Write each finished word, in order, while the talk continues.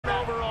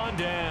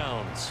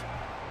downs.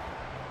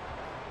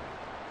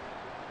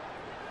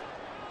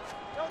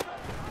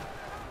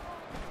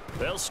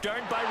 They'll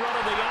start by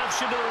running the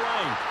option to the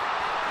right.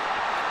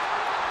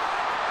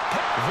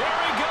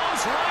 There he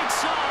goes, right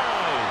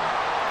side.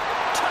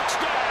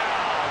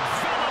 Touchdown,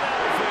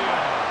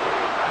 Philadelphia.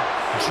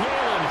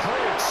 Jalen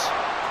Hurts,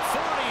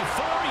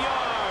 44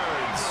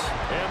 yards.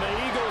 And the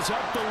Eagles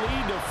up the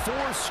lead to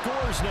 4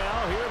 scores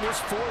now here in this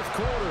fourth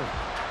quarter.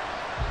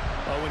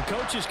 When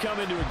coaches come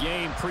into a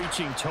game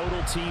preaching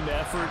total team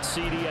effort,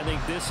 CD, I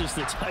think this is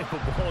the type of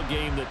ball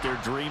game that they're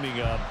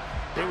dreaming of.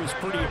 It was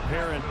pretty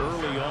apparent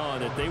early on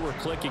that they were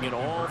clicking in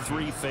all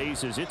 3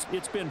 phases.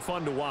 It's been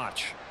fun to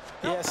watch.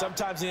 Yeah,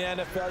 sometimes in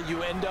the NFL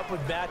you end up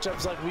with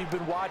matchups like we've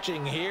been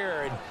watching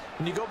here. And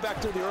when you go back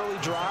to the early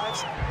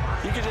drives,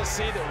 you can just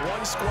see that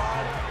one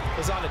squad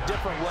is on a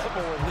different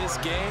level in this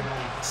game.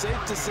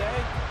 Safe to say,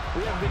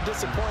 we haven't been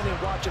disappointed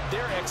watching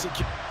their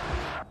execution.